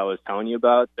friend that I was telling you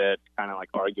about that's kind of like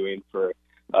arguing for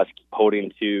us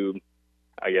holding to,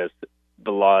 I guess,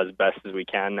 the law as best as we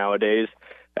can nowadays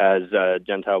as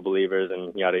Gentile believers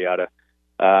and yada, yada.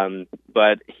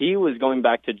 But he was going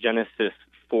back to Genesis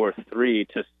 4:3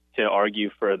 to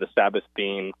argue for the Sabbath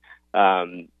being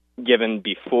given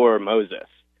before Moses,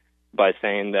 by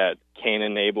saying that Cain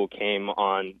and Abel came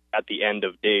on at the end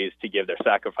of days to give their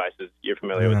sacrifices. You're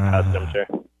familiar with the passage, I'm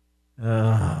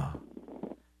sure.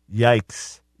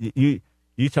 Yikes. You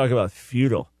talk about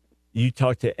futile. You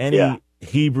talk to any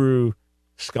Hebrew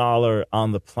scholar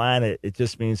on the planet, it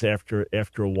just means after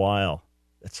a while.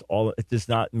 That's all. It does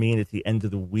not mean at the end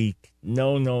of the week.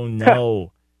 No.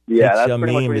 Yeah, that's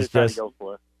pretty much what he's trying to go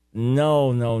for.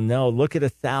 No. Look at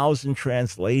 1,000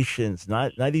 translations.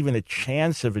 Not even a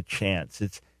chance of a chance.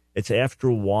 It's after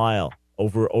a while,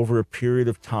 over a period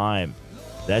of time.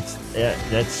 That's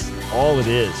all it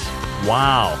is.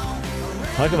 Wow.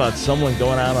 Talk about someone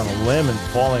going out on a limb and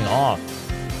falling off.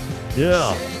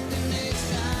 Yeah.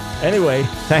 Anyway,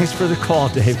 thanks for the call,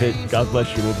 David. God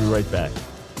bless you. We'll be right back.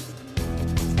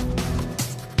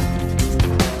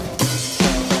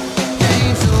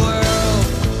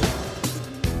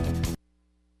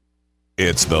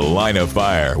 It's The Line of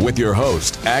Fire with your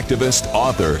host, activist,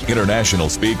 author, international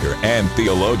speaker, and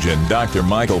theologian, Dr.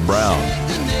 Michael Brown.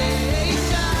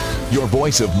 Your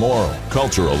voice of moral,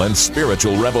 cultural, and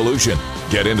spiritual revolution.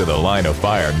 Get into The Line of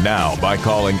Fire now by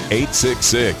calling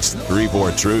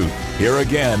 866-34-TRUTH. Here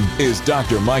again is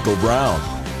Dr. Michael Brown.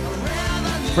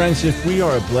 Friends, if we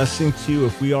are a blessing to you,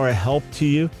 if we are a help to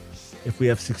you, if we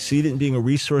have succeeded in being a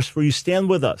resource for you, stand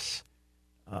with us.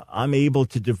 I'm able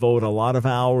to devote a lot of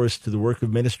hours to the work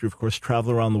of ministry, of course,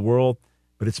 travel around the world,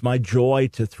 but it's my joy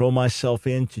to throw myself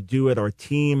in, to do it. Our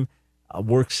team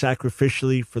works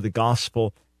sacrificially for the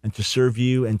gospel and to serve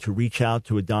you and to reach out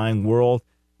to a dying world,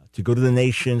 to go to the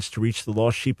nations, to reach the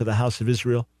lost sheep of the house of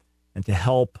Israel, and to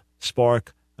help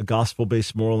spark a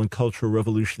gospel-based moral and cultural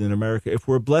revolution in America. If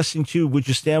we're a blessing to you, would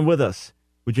you stand with us?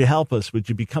 Would you help us? Would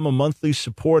you become a monthly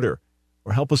supporter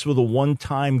or help us with a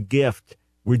one-time gift?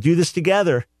 We do this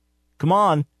together. Come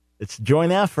on. It's a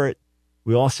joint effort.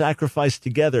 We all sacrifice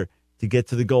together to get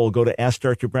to the goal. Go to Ask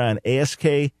Dr. Brown,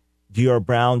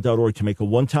 askdrbrown.org to make a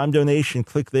one-time donation.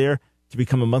 Click there to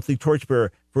become a monthly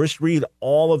torchbearer. First, read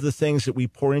all of the things that we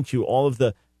pour into, all of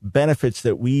the benefits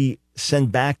that we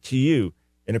send back to you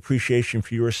in appreciation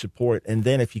for your support. And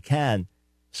then, if you can,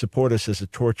 support us as a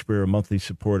torchbearer, monthly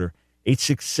supporter.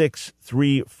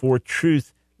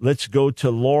 866-34-TRUTH. Let's go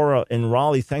to Laura in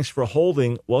Raleigh. Thanks for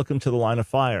holding. Welcome to The Line of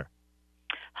Fire.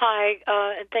 Hi,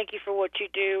 and thank you for what you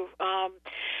do.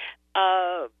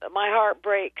 My heart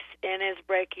breaks and is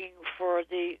breaking for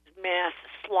the mass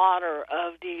slaughter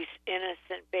of these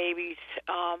innocent babies.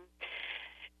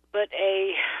 But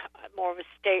more of a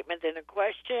statement than a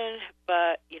question.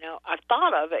 But, I've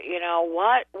thought of it,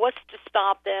 what's to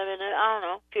stop them? And I don't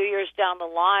know, a few years down the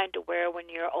line to where when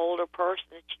you're an older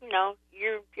person,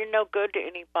 you're no good to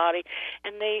anybody.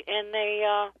 And they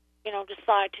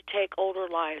decide to take older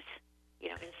lives, in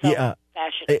some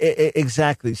fashion.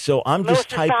 Exactly. So I'm just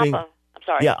typing. I'm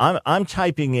sorry. Yeah, I'm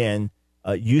typing in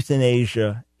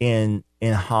euthanasia in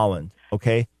Holland.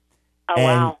 Okay. Oh,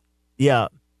 And, wow. Yeah.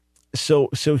 So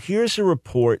here's a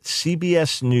report,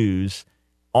 CBS News,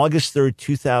 August 3rd,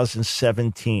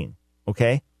 2017.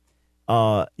 Okay.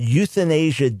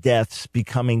 Euthanasia deaths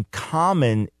becoming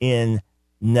common in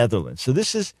Netherlands. So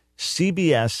this is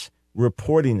CBS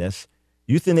reporting this.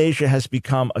 Euthanasia has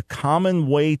become a common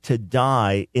way to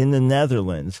die in the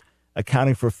Netherlands,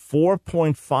 accounting for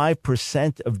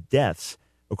 4.5% of deaths.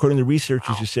 According to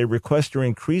researchers who say requests are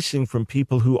increasing from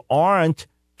people who aren't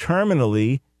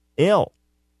terminally ill.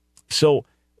 So,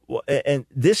 and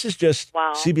this is just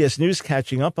CBS News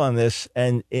catching up on this.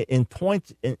 And in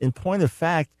point of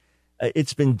fact,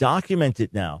 it's been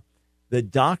documented now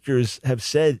that doctors have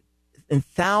said in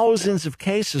thousands of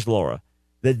cases, Laura,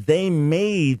 that they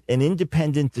made an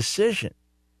independent decision.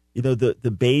 You know,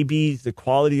 the baby, the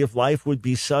quality of life would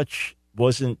be such,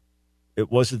 it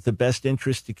wasn't the best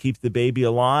interest to keep the baby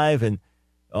alive. And,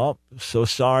 oh, so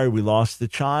sorry, we lost the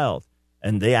child.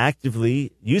 And they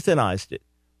actively euthanized it.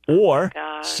 Or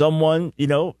someone,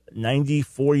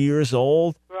 94 years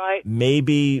old, right,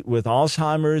 maybe with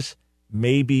Alzheimer's,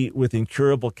 maybe with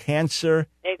incurable cancer,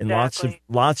 and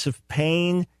lots of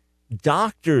pain.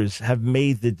 Doctors have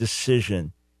made the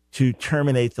decision to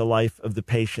terminate the life of the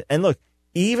patient. And look,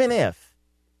 even if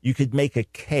you could make a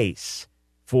case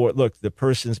for, look, the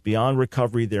person's beyond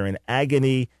recovery, they're in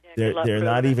agony, they're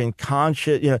not even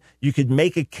conscious, you could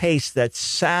make a case that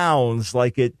sounds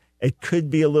like it could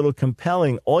be a little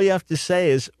compelling. All you have to say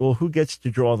is, well, who gets to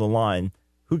draw the line?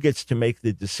 Who gets to make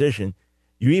the decision?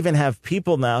 You even have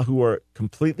people now who are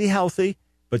completely healthy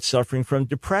but suffering from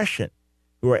depression,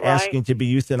 who are asking to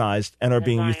be euthanized and are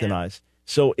being euthanized.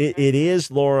 So it is,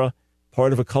 Laura,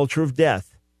 part of a culture of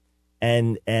death.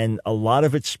 And a lot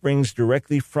of it springs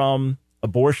directly from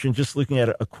abortion. Just looking at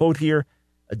a quote here,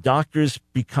 doctors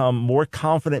become more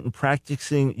confident in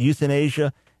practicing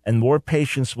euthanasia and more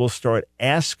patients will start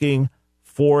asking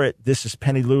for it. This is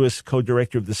Penny Lewis,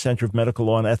 co-director of the Center of Medical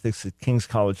Law and Ethics at King's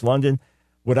College London.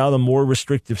 Without a more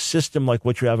restrictive system like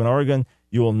what you have in Oregon,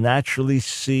 you will naturally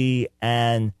see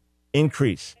an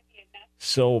increase.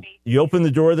 So you open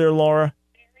the door there, Laura,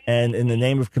 and in the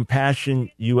name of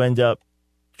compassion, you end up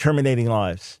terminating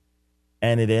lives,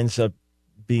 and it ends up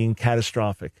being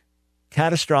catastrophic.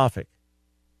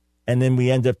 And then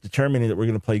we end up determining that we're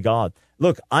going to play God.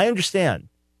 Look, I understand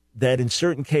that in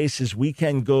certain cases we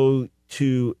can go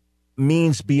to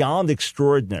means beyond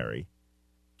extraordinary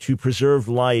to preserve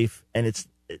life, and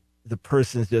the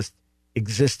person's just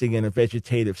existing in a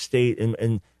vegetative state,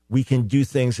 and we can do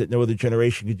things that no other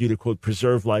generation could do to, quote,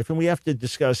 preserve life. And we have to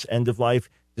discuss end-of-life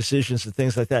decisions and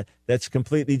things like that. That's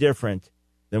completely different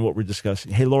than what we're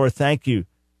discussing. Hey, Laura, thank you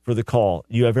for the call.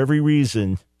 You have every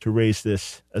reason to raise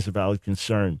this as a valid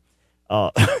concern.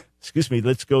 Excuse me.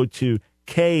 Let's go to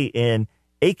Kay in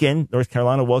Aiken, North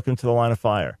Carolina. Welcome to the Line of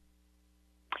Fire.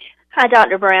 Hi,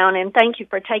 Dr. Brown, and thank you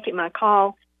for taking my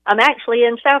call. I'm actually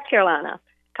in South Carolina,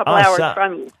 a couple hours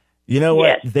from you. You know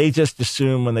what? Yes. They just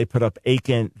assumed when they put up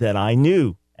Aiken that I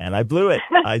knew, and I blew it.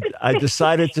 I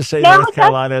decided to say North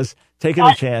Carolina's taking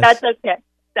a chance. That's okay.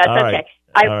 That's All okay. right.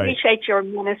 I appreciate your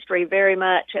ministry very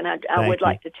much, and I would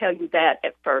like to tell you that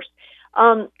at first.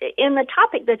 In the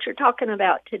topic that you're talking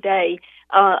about today,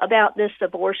 about this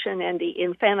abortion and the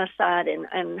infanticide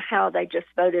and how they just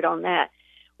voted on that,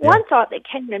 one thought that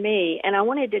came to me, and I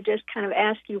wanted to just kind of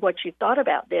ask you what you thought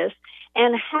about this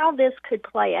and how this could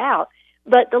play out.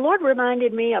 But the Lord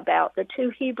reminded me about the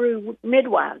two Hebrew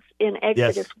midwives in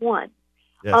Exodus 1.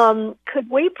 Yes. Could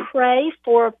we pray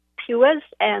for Puas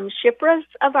and Shipras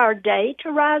of our day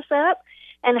to rise up?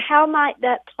 And how might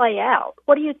that play out?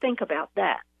 What do you think about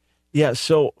that? Yeah,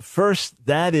 so first,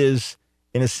 that is,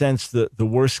 in a sense, the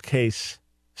worst case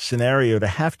scenario to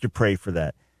have to pray for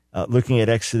that. Looking at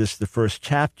Exodus, the first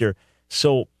chapter.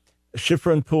 So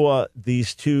Shipra and Puah,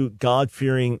 these two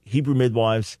God-fearing Hebrew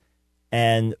midwives,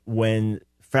 and when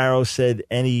Pharaoh said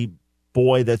any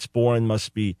boy that's born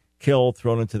must be killed,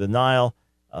 thrown into the Nile,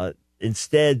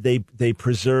 instead they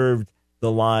preserved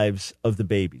the lives of the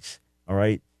babies. All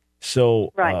right?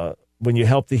 So when you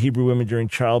help the Hebrew women during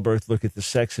childbirth, look at the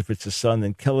sex. If it's a son,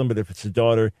 then kill him. But if it's a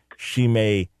daughter, she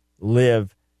may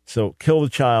live. So kill the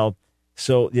child.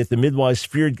 So yet the midwives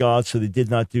feared God, so they did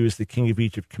not do as the king of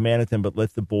Egypt commanded them, but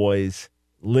let the boys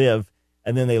live.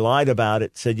 And then they lied about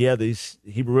it, said, yeah, these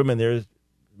Hebrew women, they're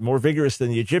more vigorous than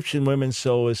the Egyptian women.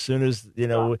 So as soon as,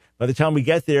 by the time we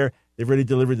get there, they've already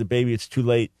delivered the baby. It's too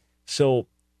late. So,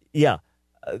 yeah,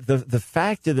 the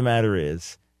fact of the matter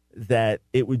is that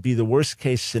it would be the worst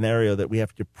case scenario that we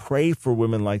have to pray for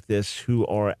women like this who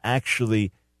are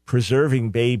actually preserving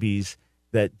babies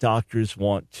that doctors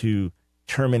want to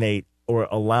terminate or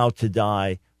allow to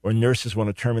die or nurses want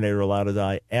to terminate or allow to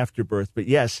die after birth. But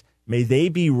yes, may they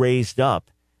be raised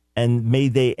up, and may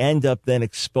they end up then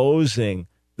exposing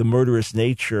the murderous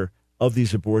nature of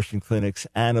these abortion clinics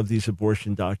and of these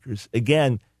abortion doctors.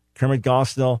 Again, Kermit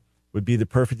Gosnell would be the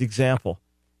perfect example.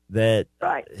 That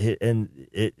right,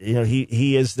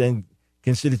 he is then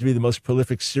considered to be the most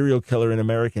prolific serial killer in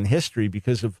American history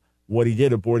because of what he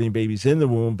did, aborting babies in the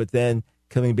womb, but then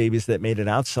killing babies that made it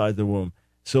outside the womb.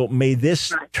 So may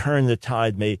this turn the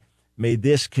tide. May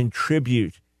this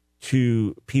contribute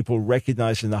to people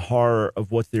recognizing the horror of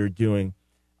what they're doing.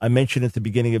 I mentioned at the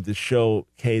beginning of the show,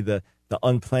 Kay, the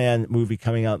Unplanned movie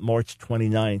coming out March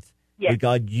 29th. Yes. May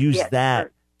God use that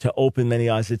sure. to open many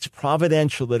eyes. It's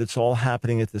providential that it's all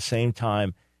happening at the same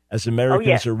time as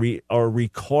Americans are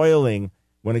recoiling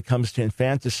when it comes to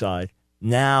infanticide.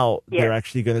 Now they're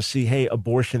actually going to see, hey,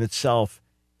 abortion itself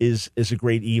is a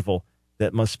great evil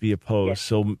that must be opposed. Yes.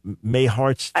 So may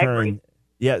hearts turn.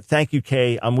 Yeah, thank you,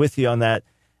 Kay. I'm with you on that.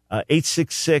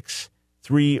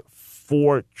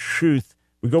 866-34-TRUTH.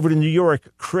 We go over to New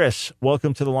York. Chris,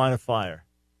 welcome to the Line of Fire.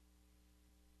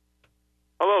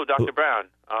 Hello, Dr. Brown.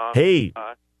 Hey.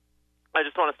 I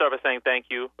just want to start by saying thank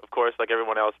you, of course, like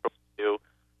everyone else do.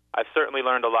 I've certainly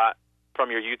learned a lot from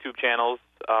your YouTube channel,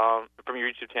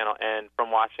 and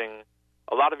from watching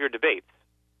a lot of your debates.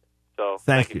 So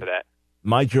thank you for that.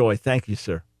 My joy. Thank you,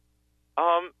 sir.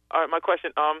 All right, my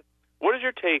question. What is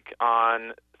your take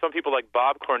on some people like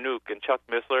Bob Cornuke and Chuck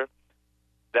Missler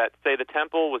that say the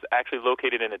temple was actually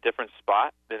located in a different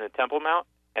spot than the Temple Mount,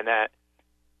 and that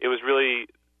it was really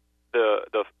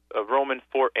the Roman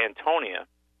Fort Antonia?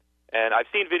 And I've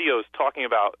seen videos talking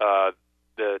about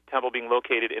the temple being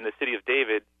located in the city of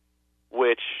David,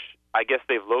 which I guess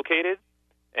they've located.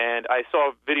 And I saw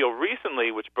a video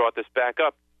recently which brought this back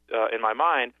up in my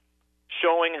mind,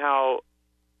 showing how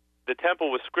the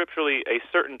temple was scripturally a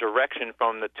certain direction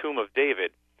from the tomb of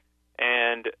David,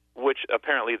 and which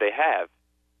apparently they have.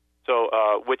 So,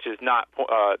 which is not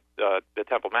the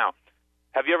Temple Mount.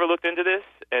 Have you ever looked into this?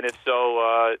 And if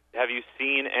so, have you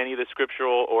seen any of the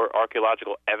scriptural or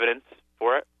archaeological evidence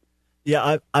for it?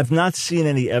 Yeah, I've not seen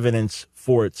any evidence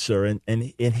for it, sir.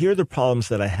 And here are the problems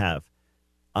that I have.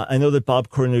 I know that Bob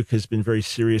Cornuke has been very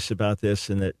serious about this,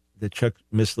 and that Chuck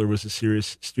Missler was a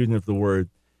serious student of the Word.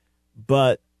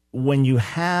 But when you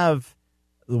have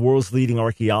the world's leading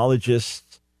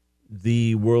archaeologists,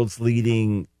 the world's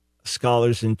leading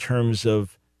scholars in terms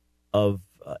of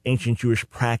ancient Jewish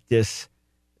practice,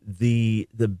 the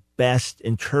best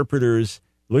interpreters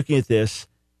looking at this,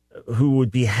 who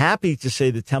would be happy to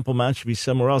say the Temple Mount should be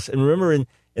somewhere else. And remember, in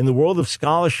the world of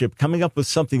scholarship, coming up with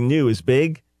something new is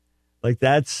big. Like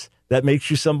that makes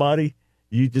you somebody.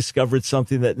 You discovered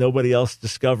something that nobody else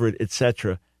discovered,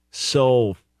 etc.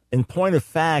 So, in point of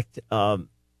fact,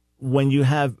 when you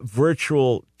have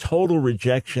virtual total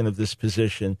rejection of this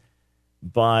position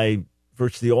by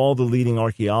virtually all the leading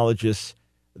archaeologists,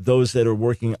 those that are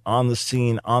working on the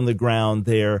scene, on the ground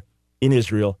there in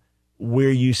Israel,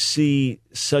 where you see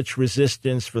such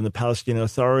resistance from the Palestinian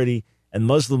Authority and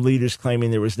Muslim leaders claiming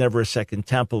there was never a second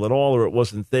temple at all, or it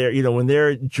wasn't there. You know, when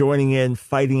they're joining in,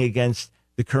 fighting against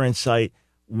the current site,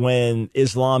 when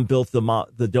Islam built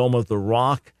the Dome of the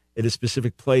Rock at a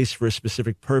specific place for a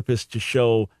specific purpose to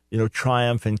show,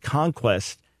 triumph and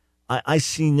conquest, I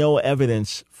see no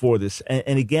evidence for this.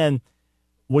 And again,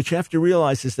 what you have to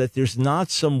realize is that there's not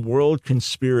some world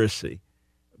conspiracy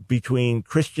between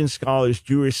Christian scholars,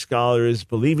 Jewish scholars,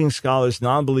 believing scholars,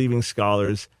 non-believing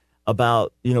scholars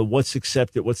about, what's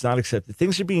accepted, what's not accepted.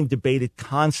 Things are being debated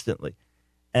constantly.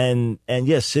 And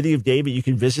yes, City of David, you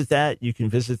can visit that. You can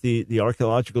visit the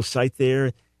archaeological site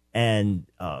there and,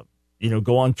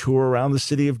 go on tour around the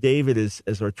City of David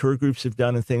as our tour groups have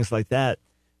done and things like that.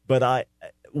 But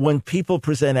when people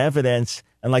present evidence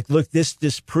and look, this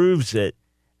disproves it,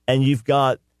 and you've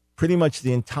got pretty much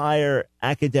the entire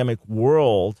academic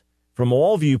world from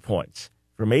all viewpoints,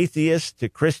 from atheist to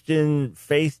Christian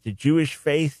faith to Jewish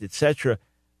faith, etc.,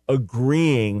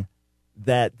 agreeing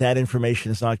that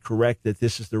information is not correct, that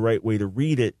this is the right way to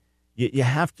read it, you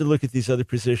have to look at these other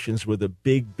positions with a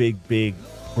big, big, big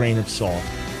grain of salt.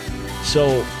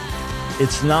 So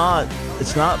it's not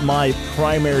my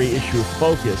primary issue of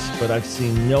focus, but I've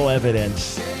seen no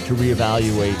evidence to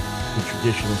reevaluate the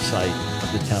traditional site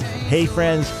of the temple. Hey,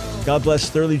 friends, God bless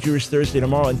Thoroughly Jewish Thursday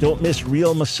tomorrow, and don't miss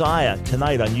Real Messiah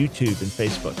tonight on YouTube and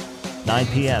Facebook, 9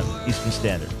 p.m. Eastern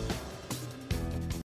Standard.